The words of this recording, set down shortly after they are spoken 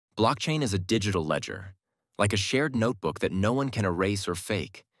Blockchain is a digital ledger, like a shared notebook that no one can erase or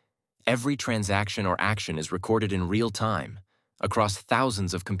fake. Every transaction or action is recorded in real time, across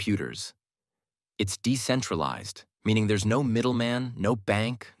thousands of computers. It's decentralized, meaning there's no middleman, no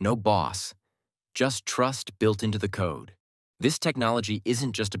bank, no boss, just trust built into the code. This technology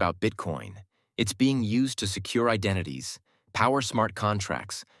isn't just about Bitcoin. It's being used to secure identities, power smart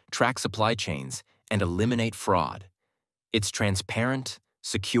contracts, track supply chains, and eliminate fraud. It's transparent,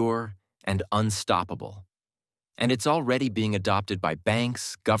 secure, and unstoppable. And it's already being adopted by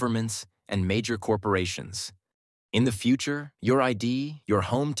banks, governments, and major corporations. In the future, your ID, your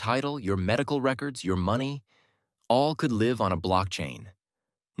home title, your medical records, your money, all could live on a blockchain.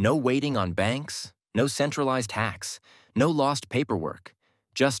 No waiting on banks, no centralized hacks, no lost paperwork,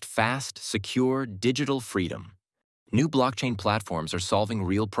 just fast, secure, digital freedom. New blockchain platforms are solving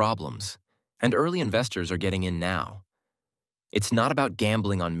real problems, and early investors are getting in now. It's not about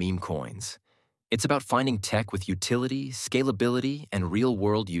gambling on meme coins. It's about finding tech with utility, scalability, and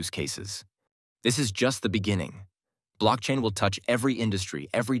real-world use cases. This is just the beginning. Blockchain will touch every industry,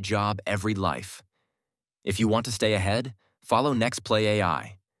 every job, every life. If you want to stay ahead, follow NextPlay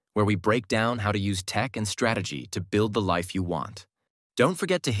AI, where we break down how to use tech and strategy to build the life you want. Don't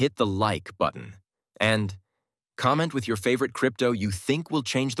forget to hit the like button and comment with your favorite crypto you think will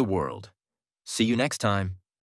change the world. See you next time.